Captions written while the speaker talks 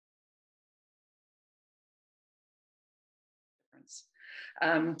plants.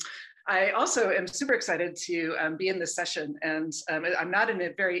 I also am super excited to be in this session, and I'm not in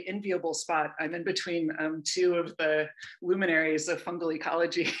a very enviable spot. I'm in between two of the luminaries of fungal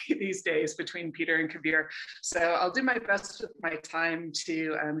ecology these days, between Peter and Kabir. So I'll do my best with my time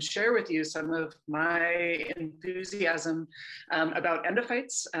to share with you some of my enthusiasm about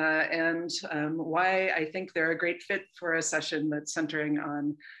endophytes and why I think they're a great fit for a session that's centering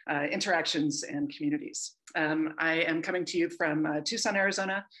on interactions and communities. I am coming to you from Tucson,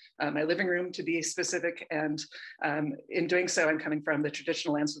 Arizona, my living room to be specific, and in doing so, I'm coming from the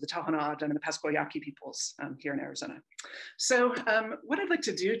traditional lands of the Tohono O'odham and the Pasquayaqui peoples here in Arizona. So what I'd like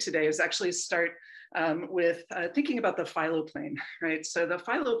to do today is actually start with thinking about the phyloplane, right? So the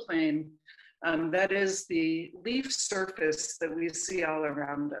phyloplane, that is the leaf surface that we see all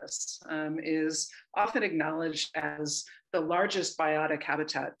around us, is often acknowledged as the largest biotic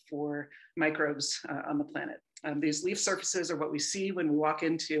habitat for microbes on the planet. These leaf surfaces are what we see when we walk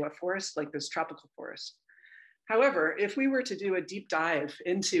into a forest like this tropical forest. However, if we were to do a deep dive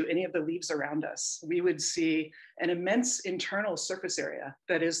into any of the leaves around us, we would see an immense internal surface area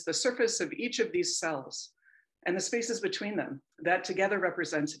that is the surface of each of these cells and the spaces between them that together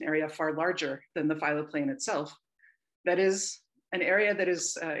represents an area far larger than the phyloplane itself. That is an area that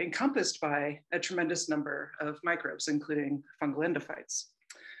is encompassed by a tremendous number of microbes, including fungal endophytes.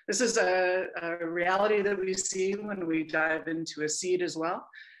 This is a reality that we see when we dive into a seed as well.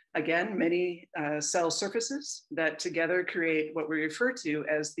 Again, many cell surfaces that together create what we refer to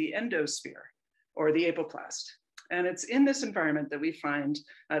as the endosphere or the apoplast. And it's in this environment that we find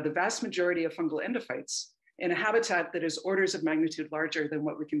the vast majority of fungal endophytes in a habitat that is orders of magnitude larger than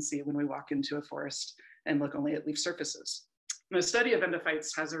what we can see when we walk into a forest and look only at leaf surfaces. The study of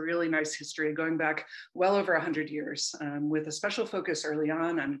endophytes has a really nice history going back well over 100 years, with a special focus early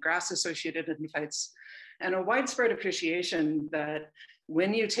on grass-associated endophytes and a widespread appreciation that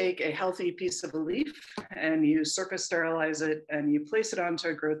when you take a healthy piece of a leaf and you surface sterilize it and you place it onto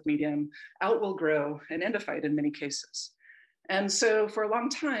a growth medium, out will grow an endophyte in many cases. And so for a long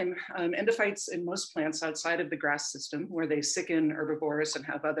time, endophytes in most plants outside of the grass system, where they sicken herbivores and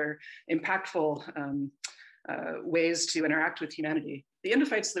have other impactful ways to interact with humanity, the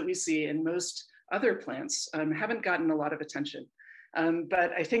endophytes that we see in most other plants haven't gotten a lot of attention.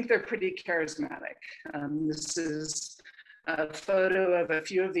 But I think they're pretty charismatic. This is a photo of a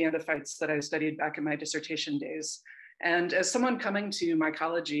few of the endophytes that I studied back in my dissertation days. And as someone coming to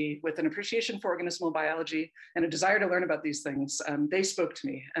mycology with an appreciation for organismal biology and a desire to learn about these things, they spoke to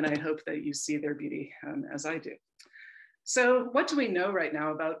me, and I hope that you see their beauty as I do. So what do we know right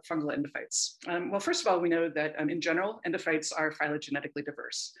now about fungal endophytes? Well, first of all, we know that in general, endophytes are phylogenetically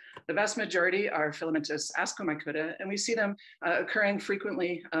diverse. The vast majority are filamentous ascomycota, and we see them occurring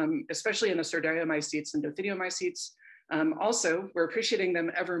frequently, especially in the Sordaeomycetes and Dothidiomycetes. Also, we're appreciating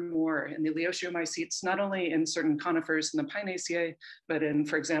them ever more in the Leoshiomycetes, not only in certain conifers in the Pinaceae, but in,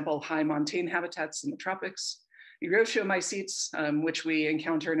 for example, high montane habitats in the tropics. Eurasiomycetes, which we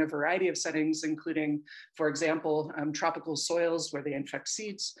encounter in a variety of settings, including, for example, tropical soils where they infect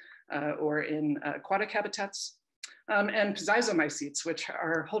seeds, or in aquatic habitats. And Pizizomycetes, which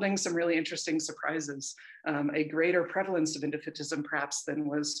are holding some really interesting surprises, a greater prevalence of endophytism perhaps than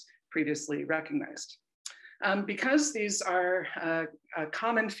was previously recognized. Because these are a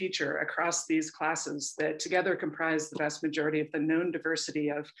common feature across these classes that together comprise the vast majority of the known diversity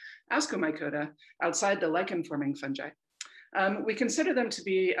of ascomycota outside the lichen-forming fungi, we consider them to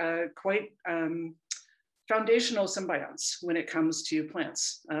be quite foundational symbionts when it comes to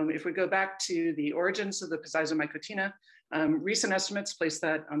plants. If we go back to the origins of the Pizizomycotina, recent estimates place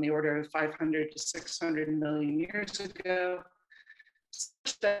that on the order of 500 to 600 million years ago.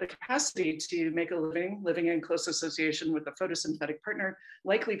 Such that the capacity to make a living in close association with a photosynthetic partner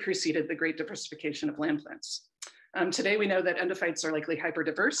likely preceded the great diversification of land plants. Today, we know that endophytes are likely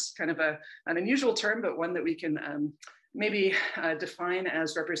hyperdiverse, kind of an unusual term, but one that we can maybe define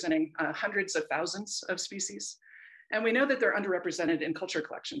as representing hundreds of thousands of species. And we know that they're underrepresented in culture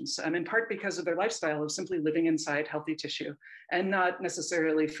collections, in part because of their lifestyle of simply living inside healthy tissue and not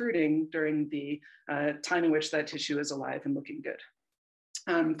necessarily fruiting during the time in which that tissue is alive and looking good.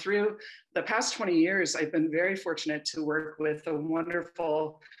 Through the past 20 years, I've been very fortunate to work with a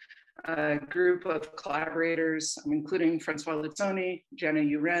wonderful group of collaborators, including Francois Lizzoni, Gianna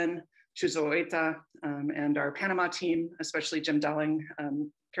Uren, Shuzo Oita, and our Panama team, especially Jim Dowling,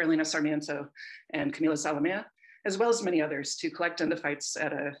 Carolina Sarmiento, and Camila Salamea. as well as many others, to collect endophytes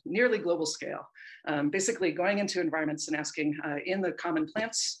at a nearly global scale, basically going into environments and asking in the common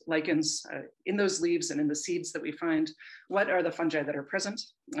plants, lichens, in those leaves and in the seeds that we find, what are the fungi that are present,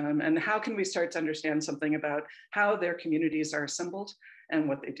 and how can we start to understand something about how their communities are assembled and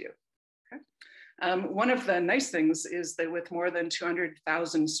what they do. One of the nice things is that with more than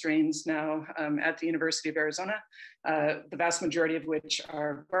 200,000 strains now at the University of Arizona, the vast majority of which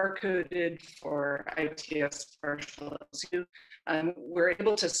are barcoded for ITS partial LSU, we're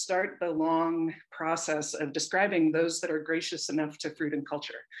able to start the long process of describing those that are gracious enough to fruit and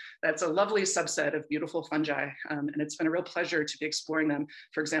culture. That's a lovely subset of beautiful fungi, and it's been a real pleasure to be exploring them.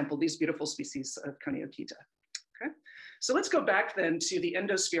 For example, these beautiful species of Coniocita. Okay. So let's go back then to the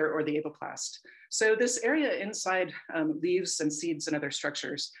endosphere or the apoplast. So this area inside leaves and seeds and other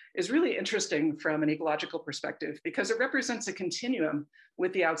structures is really interesting from an ecological perspective because it represents a continuum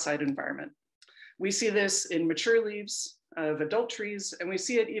with the outside environment. We see this in mature leaves of adult trees, and we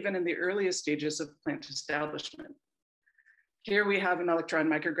see it even in the earliest stages of plant establishment. Here we have an electron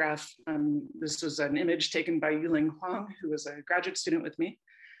micrograph. This was an image taken by Yuling Huang, who was a graduate student with me.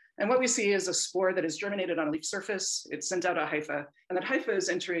 And what we see is a spore that is germinated on a leaf surface. It's sent out a hypha, and that hypha is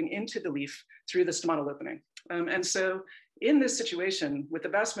entering into the leaf through the stomatal opening. And so in this situation, with the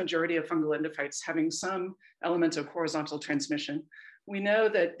vast majority of fungal endophytes having some element of horizontal transmission, we know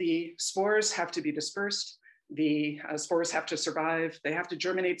that the spores have to be dispersed, the spores have to survive, they have to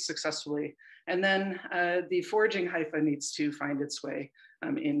germinate successfully, and then the foraging hypha needs to find its way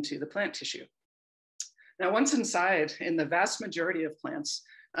into the plant tissue. Now, once inside, in the vast majority of plants,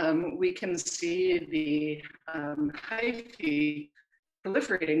 we can see the hyphae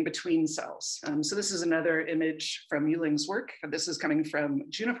proliferating between cells. So this is another image from Yuling's work. This is coming from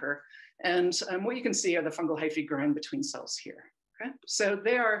juniper. And what you can see are the fungal hyphae growing between cells here. Okay? So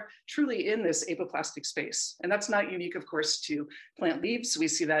they are truly in this apoplastic space. And that's not unique, of course, to plant leaves. We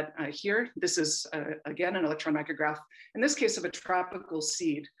see that here. This is, again, an electron micrograph, in this case of a tropical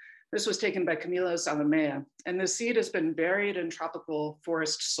seed. This was taken by Camilo Salamea, and the seed has been buried in tropical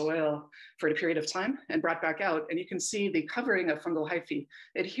forest soil for a period of time and brought back out. And you can see the covering of fungal hyphae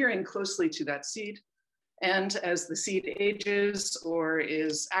adhering closely to that seed. And as the seed ages or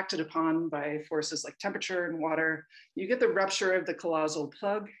is acted upon by forces like temperature and water, you get the rupture of the callosal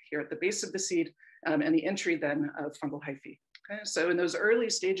plug here at the base of the seed and the entry then of fungal hyphae. Okay, so in those early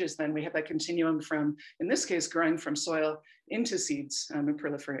stages, then we have that continuum from, in this case, growing from soil into seeds and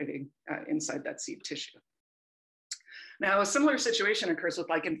proliferating inside that seed tissue. Now, a similar situation occurs with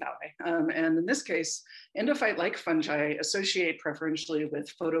lichen thalli. And in this case, endophyte-like fungi associate preferentially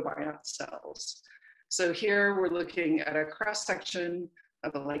with photobiont cells. So here we're looking at a cross-section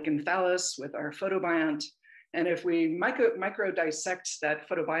of a lichen thallus with our photobiont. And if we micro dissect that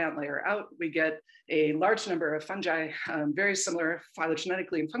photobiont layer out, we get a large number of fungi, very similar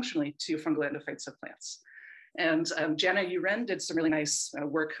phylogenetically and functionally to fungal endophytes of plants. And Jana Uren did some really nice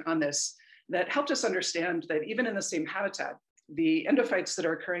work on this that helped us understand that even in the same habitat, the endophytes that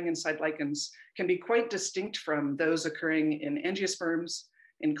are occurring inside lichens can be quite distinct from those occurring in angiosperms,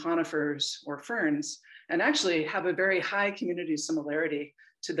 in conifers or ferns, and actually have a very high community similarity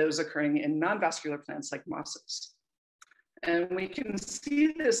to those occurring in non-vascular plants like mosses. And we can see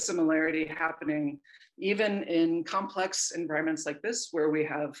this similarity happening even in complex environments like this, where we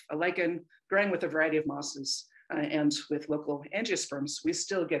have a lichen growing with a variety of mosses and with local angiosperms, we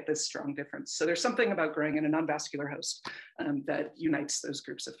still get this strong difference. So there's something about growing in a non-vascular host that unites those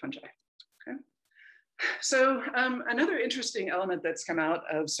groups of fungi. Okay. So another interesting element that's come out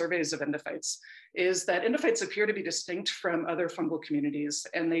of surveys of endophytes is that endophytes appear to be distinct from other fungal communities,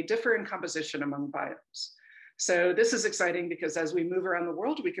 and they differ in composition among biomes. So this is exciting because as we move around the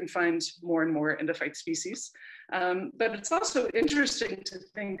world, we can find more and more endophyte species. But it's also interesting to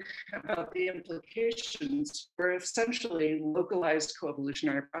think about the implications for essentially localized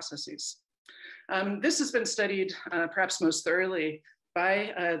coevolutionary processes. This has been studied perhaps most thoroughly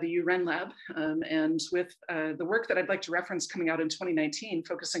by the UREN lab and with the work that I'd like to reference coming out in 2019,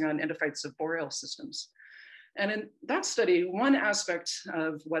 focusing on endophytes of boreal systems. And in that study, one aspect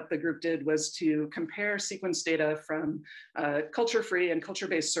of what the group did was to compare sequence data from culture-free and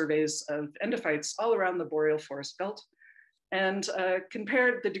culture-based surveys of endophytes all around the boreal forest belt, and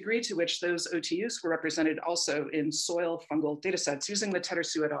compared the degree to which those OTUs were represented also in soil fungal datasets using the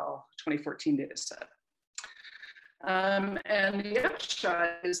Teddersu et al. 2014 dataset. And the upshot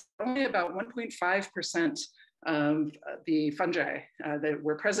is only about 1.5% of the fungi that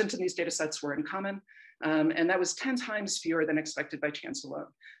were present in these datasets were in common. And that was 10 times fewer than expected by chance alone.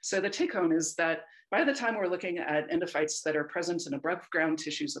 So the take home is that by the time we're looking at endophytes that are present in above ground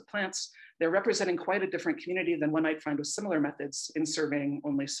tissues of plants, they're representing quite a different community than one might find with similar methods in surveying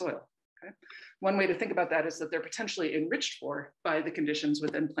only soil. Okay? One way to think about that is that they're potentially enriched for by the conditions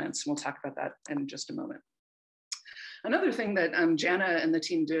within plants. And we'll talk about that in just a moment. Another thing that Jana and the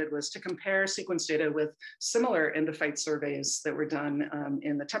team did was to compare sequence data with similar endophyte surveys that were done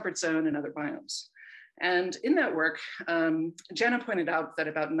in the temperate zone and other biomes. And in that work, Jana pointed out that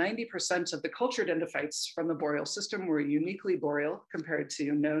about 90% of the cultured endophytes from the boreal system were uniquely boreal compared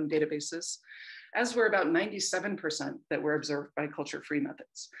to known databases, as were about 97% that were observed by culture-free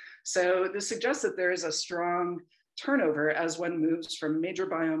methods. So this suggests that there is a strong turnover as one moves from major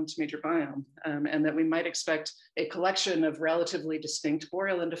biome to major biome, and that we might expect a collection of relatively distinct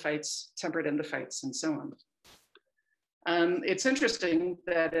boreal endophytes, temperate endophytes, and so on. It's interesting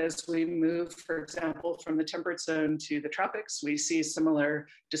that as we move, for example, from the temperate zone to the tropics, we see similar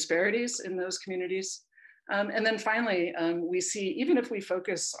disparities in those communities. And then finally, we see, even if we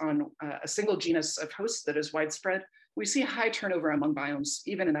focus on a single genus of hosts that is widespread, we see high turnover among biomes,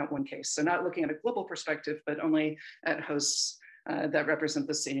 even in that one case. So not looking at a global perspective, but only at hosts that represent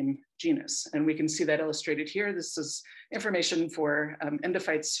the same genus. And we can see that illustrated here. This is information for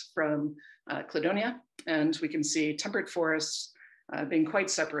endophytes from Cladonia. And we can see temperate forests being quite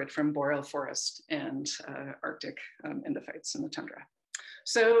separate from boreal forest and Arctic endophytes in the tundra.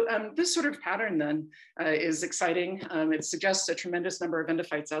 So this sort of pattern then is exciting. It suggests a tremendous number of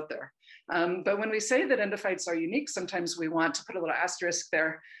endophytes out there. But when we say that endophytes are unique, sometimes we want to put a little asterisk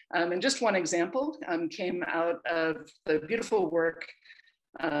there. And just one example came out of the beautiful work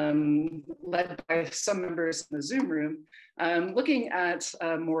led by some members in the Zoom room, looking at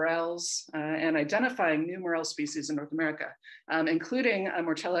morels and identifying new morel species in North America, including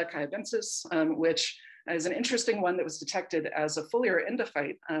Mortella caiabensis, which is an interesting one that was detected as a foliar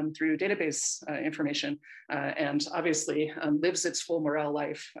endophyte through database information, and obviously lives its full morel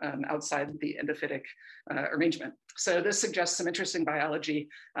life outside the endophytic arrangement. So this suggests some interesting biology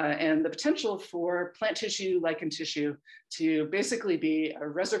and the potential for plant tissue, lichen tissue, to basically be a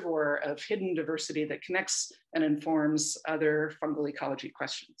reservoir of hidden diversity that connects and informs other fungal ecology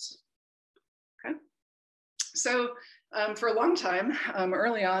questions. Okay, so for a long time,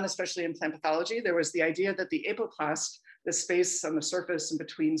 early on, especially in plant pathology, there was the idea that the apoplast, the space on the surface and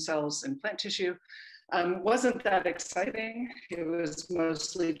between cells and plant tissue, wasn't that exciting. It was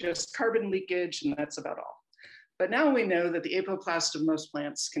mostly just carbon leakage, and that's about all. But now we know that the apoplast of most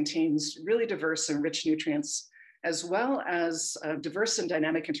plants contains really diverse and rich nutrients, as well as diverse and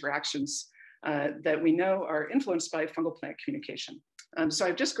dynamic interactions that we know are influenced by fungal plant communication. So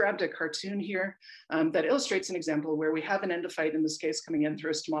I've just grabbed a cartoon here that illustrates an example where we have an endophyte, in this case, coming in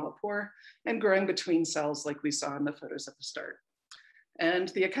through a stomatal pore and growing between cells like we saw in the photos at the start. And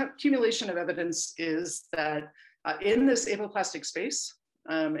the accumulation of evidence is that in this apoplastic space,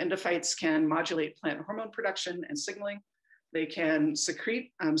 endophytes can modulate plant hormone production and signaling. They can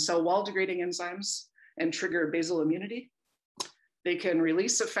secrete cell wall degrading enzymes and trigger basal immunity. They can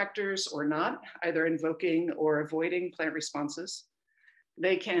release effectors or not, either invoking or avoiding plant responses.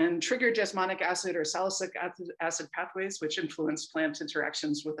 They can trigger jasmonic acid or salicylic acid pathways, which influence plant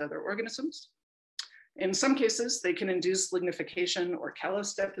interactions with other organisms. In some cases, they can induce lignification or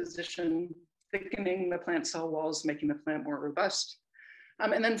callus deposition, thickening the plant cell walls, making the plant more robust.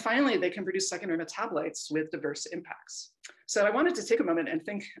 And then finally, they can produce secondary metabolites with diverse impacts. So I wanted to take a moment and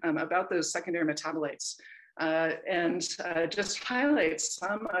think about those secondary metabolites and just highlight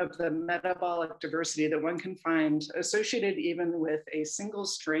some of the metabolic diversity that one can find associated even with a single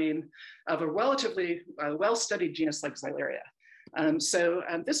strain of a relatively well-studied genus like Xylaria.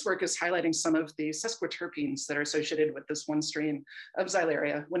 This work is highlighting some of the sesquiterpenes that are associated with this one strain of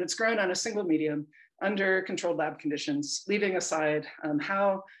Xylaria when it's grown on a single medium under controlled lab conditions, leaving aside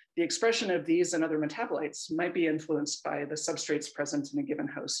how the expression of these and other metabolites might be influenced by the substrates present in a given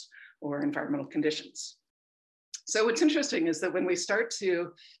host or environmental conditions. So what's interesting is that when we start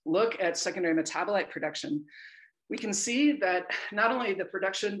to look at secondary metabolite production, we can see that not only the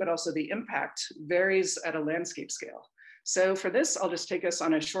production, but also the impact varies at a landscape scale. So for this, I'll just take us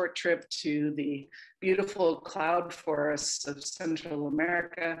on a short trip to the beautiful cloud forests of Central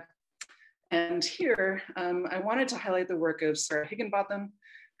America. And here, I wanted to highlight the work of Sarah Higginbotham,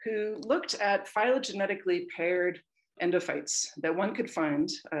 who looked at phylogenetically paired endophytes that one could find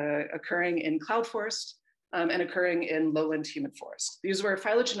occurring in cloud forest and occurring in lowland humid forest. These were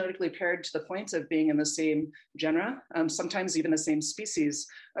phylogenetically paired to the point of being in the same genera, sometimes even the same species,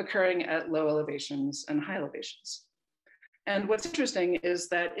 occurring at low elevations and high elevations. And what's interesting is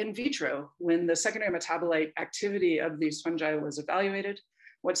that in vitro, when the secondary metabolite activity of these fungi was evaluated,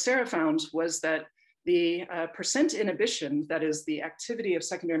 what Sarah found was that the percent inhibition, that is the activity of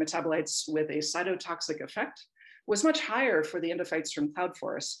secondary metabolites with a cytotoxic effect, was much higher for the endophytes from cloud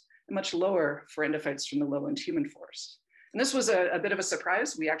forests and much lower for endophytes from the lowland human forest. And this was a bit of a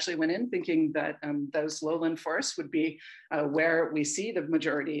surprise. We actually went in thinking that those lowland forests would be where we see the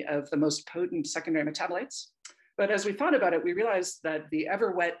majority of the most potent secondary metabolites. But as we thought about it, we realized that the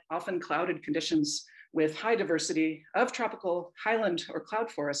ever wet, often clouded conditions with high diversity of tropical, highland, or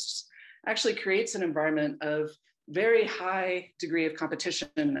cloud forests actually creates an environment of very high degree of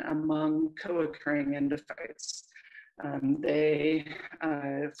competition among co-occurring endophytes. They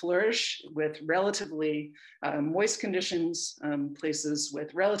flourish with relatively moist conditions, places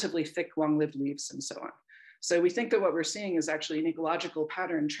with relatively thick, long-lived leaves, and so on. So we think that what we're seeing is actually an ecological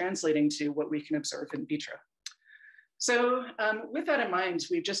pattern translating to what we can observe in vitro. So with that in mind,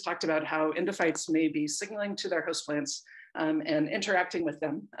 we've just talked about how endophytes may be signaling to their host plants and interacting with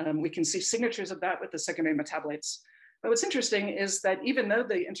them. We can see signatures of that with the secondary metabolites. But what's interesting is that even though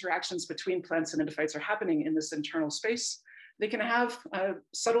the interactions between plants and endophytes are happening in this internal space, they can have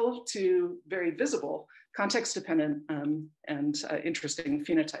subtle to very visible, context-dependent and interesting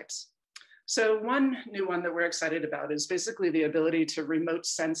phenotypes. So one new one that we're excited about is basically the ability to remote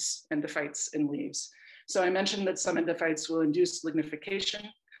sense endophytes in leaves. So I mentioned that some endophytes will induce lignification.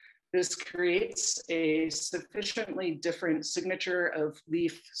 This creates a sufficiently different signature of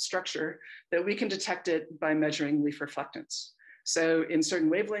leaf structure that we can detect it by measuring leaf reflectance. So in certain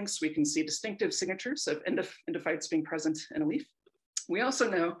wavelengths, we can see distinctive signatures of endophytes being present in a leaf. We also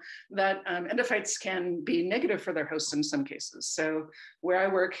know that endophytes can be negative for their hosts in some cases. So where I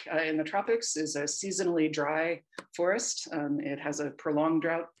work in the tropics is a seasonally dry forest. It has a prolonged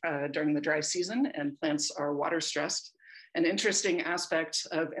drought during the dry season, and plants are water stressed. An interesting aspect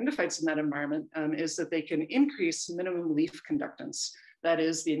of endophytes in that environment is that they can increase minimum leaf conductance. That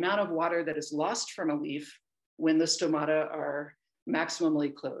is the amount of water that is lost from a leaf when the stomata are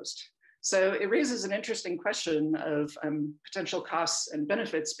maximally closed. So it raises an interesting question of potential costs and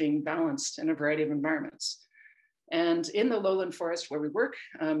benefits being balanced in a variety of environments. And in the lowland forest where we work,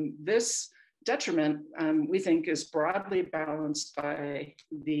 this detriment, we think, is broadly balanced by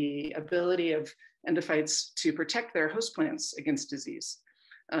the ability of endophytes to protect their host plants against disease.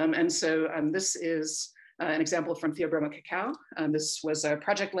 And so this is an example from Theobroma cacao. This was a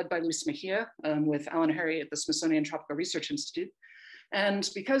project led by Luis Mejia with Alan Harry at the Smithsonian Tropical Research Institute. And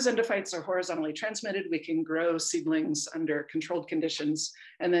because endophytes are horizontally transmitted, we can grow seedlings under controlled conditions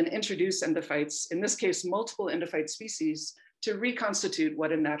and then introduce endophytes, in this case, multiple endophyte species, to reconstitute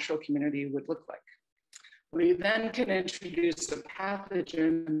what a natural community would look like. We then can introduce a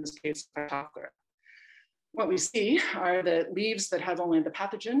pathogen, in this case, Phytophthora. What we see are that leaves that have only the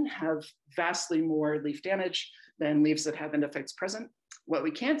pathogen have vastly more leaf damage than leaves that have endophytes present. What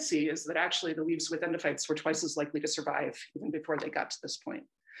we can't see is that actually the leaves with endophytes were twice as likely to survive even before they got to this point.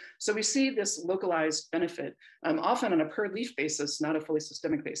 So we see this localized benefit often on a per leaf basis, not a fully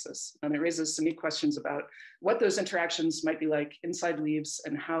systemic basis. And it raises some neat questions about what those interactions might be like inside leaves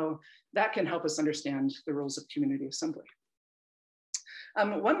and how that can help us understand the rules of community assembly.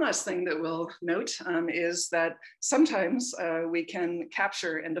 One last thing that we'll note is that sometimes we can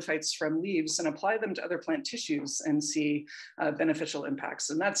capture endophytes from leaves and apply them to other plant tissues and see beneficial impacts.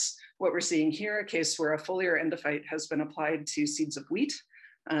 And that's what we're seeing here, a case where a foliar endophyte has been applied to seeds of wheat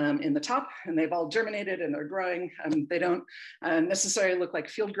in the top, and they've all germinated and they're growing. They don't necessarily look like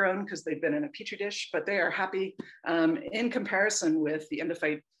field grown because they've been in a petri dish, but they are happy in comparison with the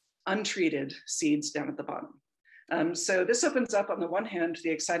endophyte untreated seeds down at the bottom. So this opens up, on the one hand, the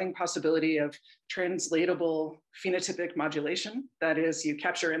exciting possibility of translatable phenotypic modulation. That is, you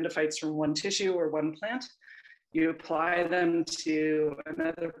capture endophytes from one tissue or one plant, you apply them to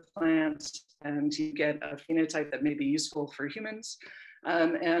another plant, and you get a phenotype that may be useful for humans.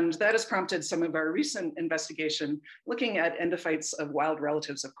 And that has prompted some of our recent investigation looking at endophytes of wild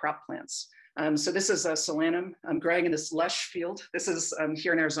relatives of crop plants. So this is a solanum growing in this lush field. This is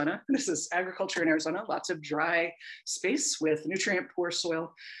here in Arizona. This is agriculture in Arizona, lots of dry space with nutrient poor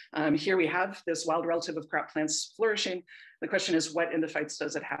soil. Here we have this wild relative of crop plants flourishing. The question is, what endophytes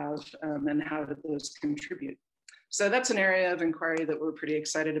does it have and how do those contribute? So that's an area of inquiry that we're pretty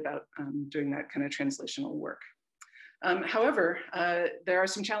excited about doing that kind of translational work. However, there are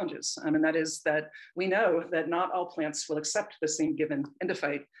some challenges, and that is that we know that not all plants will accept the same given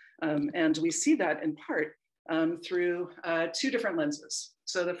endophyte. And we see that in part through two different lenses.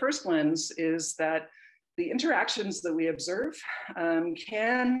 So the first lens is that the interactions that we observe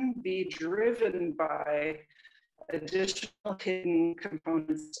can be driven by additional hidden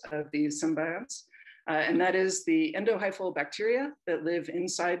components of these symbionts. And that is the endohyphal bacteria that live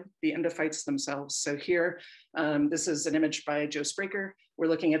inside the endophytes themselves. So here, this is an image by Joe Spraker. We're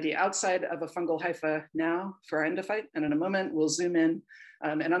looking at the outside of a fungal hypha now for our endophyte, and in a moment we'll zoom in.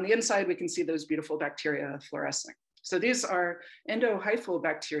 And on the inside, we can see those beautiful bacteria fluorescing. So these are endohyphal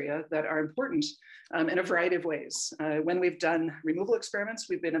bacteria that are important in a variety of ways. When we've done removal experiments,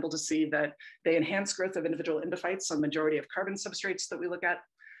 we've been able to see that they enhance growth of individual endophytes on the majority of carbon substrates that we look at.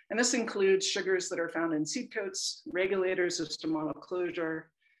 And this includes sugars that are found in seed coats, regulators of stomatal closure,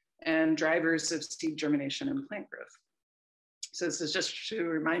 and drivers of seed germination and plant growth. So this is just to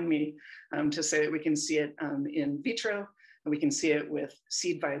remind me to say that we can see it in vitro, and we can see it with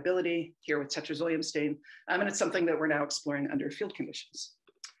seed viability here with tetrazolium stain, and it's something that we're now exploring under field conditions.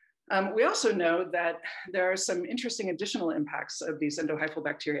 We also know that there are some interesting additional impacts of these endohyphal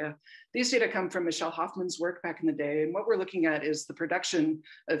bacteria. These data come from Michelle Hoffman's work back in the day, and what we're looking at is the production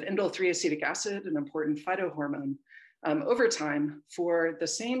of indole 3-acetic acid, an important phytohormone, over time for the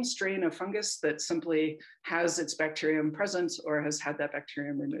same strain of fungus that simply has its bacterium present or has had that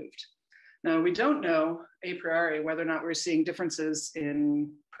bacterium removed. Now, we don't know a priori whether or not we're seeing differences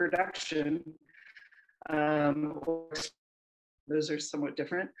in production or those are somewhat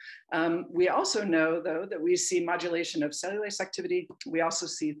different. We also know, though, that we see modulation of cellulase activity. We also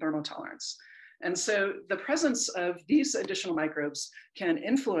see thermotolerance. And so the presence of these additional microbes can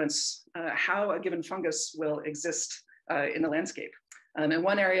influence how a given fungus will exist in the landscape. And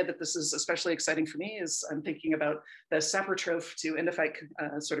one area that this is especially exciting for me is I'm thinking about the saprotroph to endophyte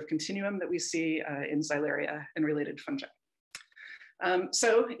sort of continuum that we see in Xylaria and related fungi.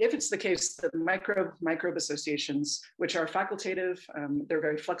 So if it's the case that microbe associations, which are facultative, they're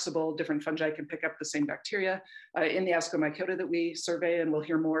very flexible, different fungi can pick up the same bacteria in the Ascomycota that we survey, and we'll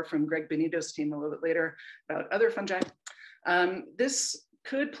hear more from Greg Benito's team a little bit later about other fungi. This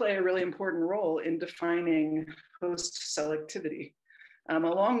could play a really important role in defining host selectivity,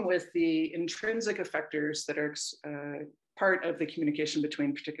 along with the intrinsic effectors that are part of the communication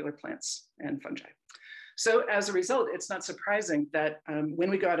between particular plants and fungi. So as a result, it's not surprising that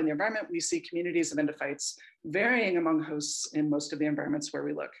when we go out in the environment, we see communities of endophytes varying among hosts in most of the environments where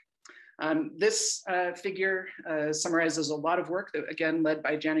we look. This figure summarizes a lot of work that, again, led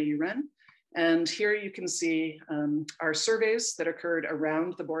by Jana Uren. And here you can see our surveys that occurred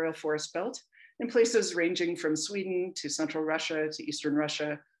around the boreal forest belt in places ranging from Sweden to central Russia to eastern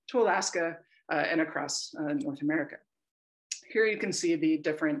Russia to Alaska and across North America. Here you can see the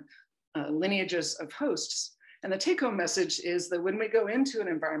different lineages of hosts. And the take-home message is that when we go into an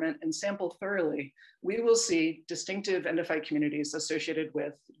environment and sample thoroughly, we will see distinctive endophyte communities associated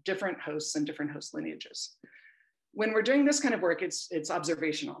with different hosts and different host lineages. When we're doing this kind of work, it's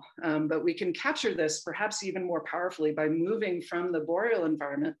observational, but we can capture this perhaps even more powerfully by moving from the boreal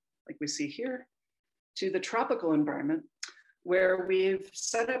environment, like we see here, to the tropical environment, where we've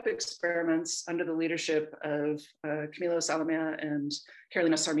set up experiments under the leadership of Camilo Salamea and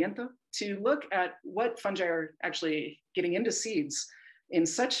Carolina Sarmiento to look at what fungi are actually getting into seeds in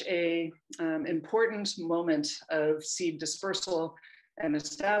such a important moment of seed dispersal and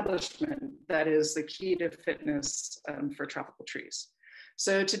establishment that is the key to fitness for tropical trees.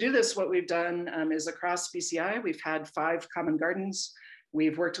 So to do this, what we've done is across BCI, we've had 5 common gardens.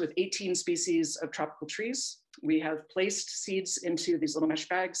 We've worked with 18 species of tropical trees. We have placed seeds into these little mesh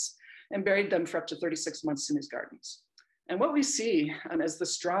bags and buried them for up to 36 months in these gardens. And what we see as the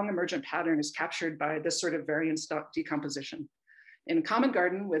strong emergent pattern is captured by this sort of variant decomposition. In a common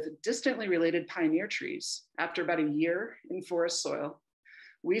garden with distantly related pioneer trees, after about a year in forest soil,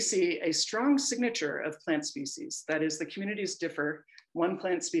 we see a strong signature of plant species. That is, the communities differ one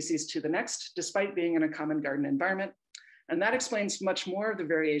plant species to the next, despite being in a common garden environment. And that explains much more of the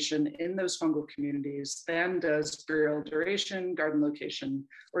variation in those fungal communities than does burial duration, garden location,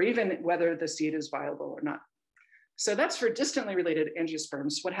 or even whether the seed is viable or not. So that's for distantly related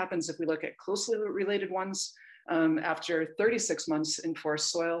angiosperms. What happens if we look at closely related ones? After 36 months in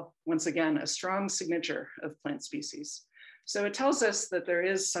forest soil, once again, a strong signature of plant species. So it tells us that there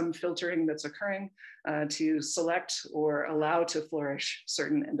is some filtering that's occurring to select or allow to flourish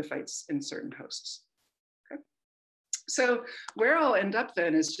certain endophytes in certain hosts. Okay. So where I'll end up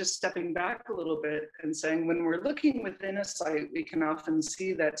then is just stepping back a little bit and saying, when we're looking within a site, we can often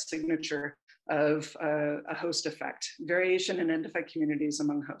see that signature of a host effect, variation in endophyte communities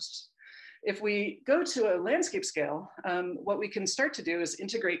among hosts. If we go to a landscape scale, what we can start to do is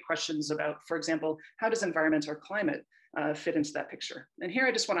integrate questions about, for example, how does environment or climate fit into that picture? And here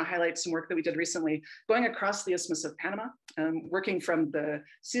I just want to highlight some work that we did recently, going across the Isthmus of Panama, working from the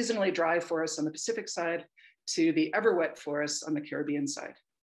seasonally dry forests on the Pacific side to the ever-wet forests on the Caribbean side.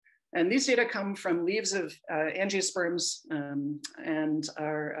 And these data come from leaves of angiosperms and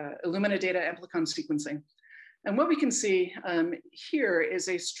our Illumina data amplicon sequencing. And what we can see here is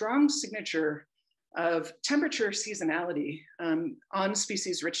a strong signature of temperature seasonality on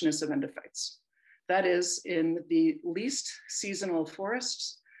species richness of endophytes. That is, in the least seasonal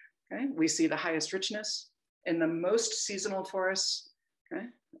forests, okay, we see the highest richness. In the most seasonal forests, okay,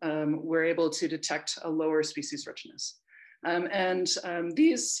 we're able to detect a lower species richness.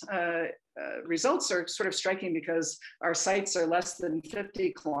 These results are sort of striking because our sites are less than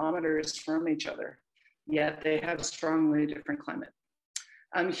 50 kilometers from each other, yet they have strongly different climate.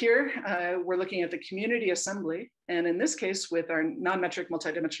 Here, we're looking at the community assembly. And in this case, with our non-metric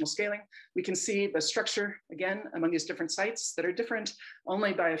multidimensional scaling, we can see the structure, again, among these different sites that are different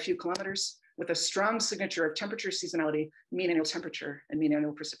only by a few kilometers, with a strong signature of temperature seasonality, mean annual temperature, and mean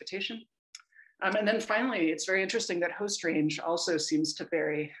annual precipitation. And then finally, it's very interesting that host range also seems to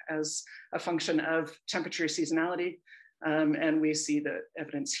vary as a function of temperature seasonality. And we see the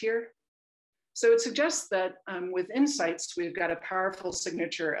evidence here. So it suggests that within sites, we've got a powerful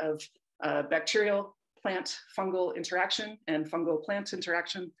signature of bacterial plant fungal interaction and fungal plant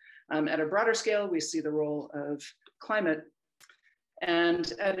interaction. At a broader scale, we see the role of climate.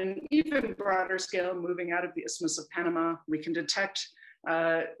 And at an even broader scale, moving out of the Isthmus of Panama, we can detect,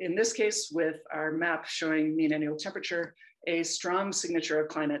 in this case, with our map showing mean annual temperature, a strong signature of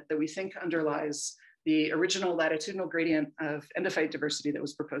climate that we think underlies the original latitudinal gradient of endophyte diversity that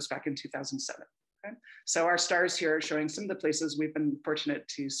was proposed back in 2007. Okay? So our stars here are showing some of the places we've been fortunate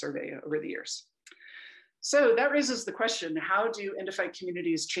to survey over the years. So that raises the question, how do endophyte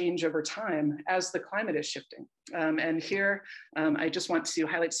communities change over time as the climate is shifting? And here, I just want to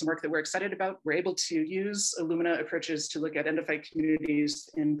highlight some work that we're excited about. We're able to use Illumina approaches to look at endophyte communities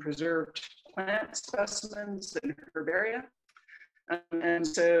in preserved plant specimens in Herbaria. And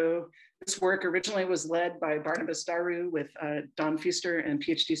so this work originally was led by Barnabas Daru with Don Pfister and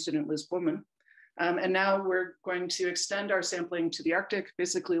PhD student Liz Bowman. And now we're going to extend our sampling to the Arctic,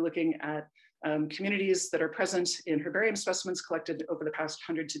 basically looking at communities that are present in herbarium specimens collected over the past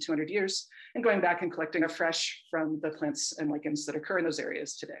 100 to 200 years, and going back and collecting afresh from the plants and lichens that occur in those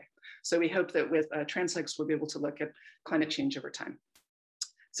areas today. So we hope that with transects, we'll be able to look at climate change over time.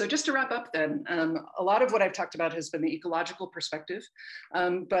 So just to wrap up then, a lot of what I've talked about has been the ecological perspective,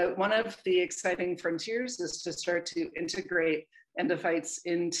 but one of the exciting frontiers is to start to integrate endophytes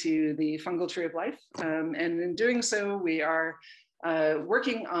into the fungal tree of life. And in doing so, we are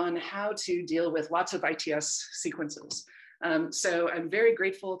working on how to deal with lots of ITS sequences. So I'm very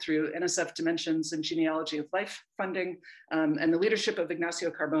grateful through NSF Dimensions and Genealogy of Life funding and the leadership of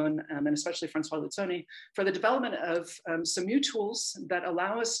Ignacio Carbon and especially Francois Luzzoni for the development of some new tools that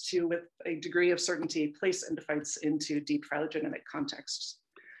allow us to, with a degree of certainty, place endophytes into deep phylogenetic contexts.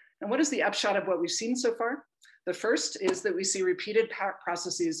 And what is the upshot of what we've seen so far? The first is that we see repeated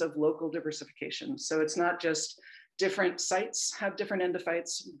processes of local diversification. So it's not just different sites have different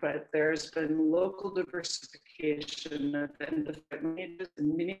endophytes, but there's been local diversification of endophyte lineages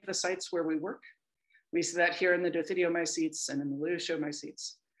in many of the sites where we work. We see that here in the Dothidiomycetes and in the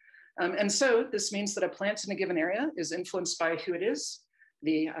Leuciomycetes. And so this means that a plant in a given area is influenced by who it is,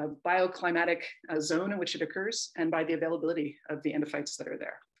 the bioclimatic zone in which it occurs, and by the availability of the endophytes that are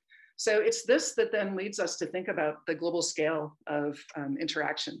there. So it's this that then leads us to think about the global scale of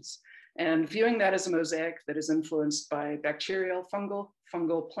interactions, and viewing that as a mosaic that is influenced by bacterial,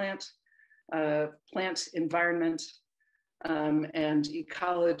 fungal, plant, plant environment, and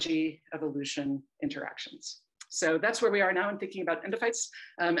ecology, evolution, interactions. So that's where we are now in thinking about endophytes.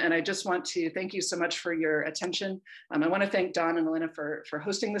 And I just want to thank you so much for your attention. I want to thank Don and Elena for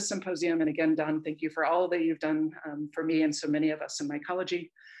hosting this symposium. And again, Don, thank you for all that you've done for me and so many of us in mycology.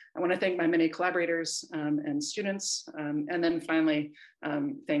 I want to thank my many collaborators and students, and then finally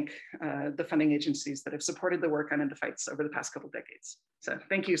thank the funding agencies that have supported the work on endophytes over the past couple of decades. So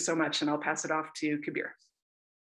thank you so much, and I'll pass it off to Kabir.